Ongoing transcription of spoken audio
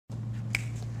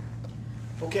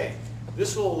Okay,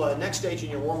 this will next stage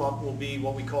in your warm-up will be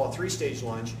what we call a three-stage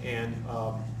lunge, and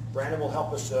Brandon will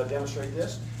help us demonstrate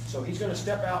this. So he's going to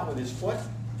step out with his foot,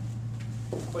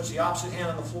 puts the opposite hand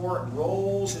on the floor, and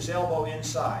rolls his elbow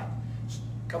inside.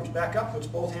 Comes back up, puts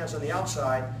both hands on the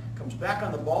outside, comes back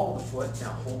on the ball of the foot.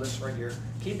 Now hold this right here,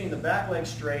 keeping the back leg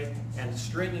straight and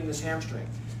straightening this hamstring.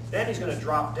 Then he's going to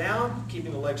drop down,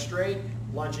 keeping the leg straight,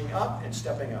 lunging up and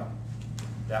stepping up.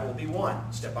 That will be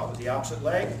one. Step out with the opposite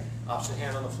leg, opposite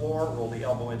hand on the floor, roll the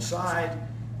elbow inside.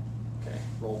 Okay,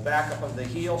 roll back up on the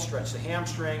heel, stretch the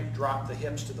hamstring, drop the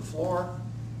hips to the floor,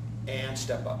 and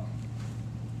step up.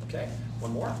 Okay,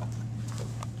 one more.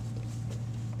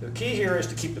 The key here is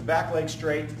to keep the back leg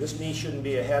straight. This knee shouldn't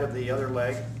be ahead of the other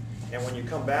leg. And when you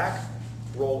come back,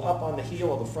 roll up on the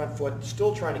heel of the front foot,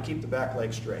 still trying to keep the back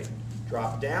leg straight.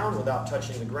 Drop down without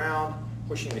touching the ground,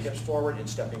 pushing the hips forward and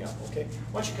stepping up, okay?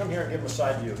 Why don't you come here and give them a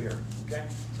side view here, okay?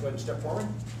 Go ahead and step forward.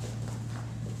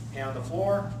 Hand on the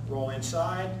floor, roll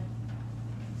inside,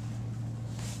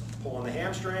 pull on the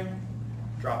hamstring,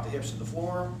 drop the hips to the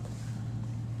floor,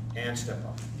 and step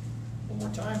up. One more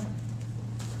time.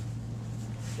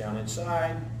 Down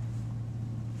inside,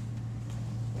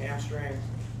 hamstring,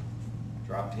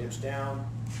 drop the hips down,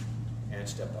 and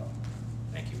step up.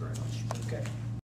 Thank you very much. Okay.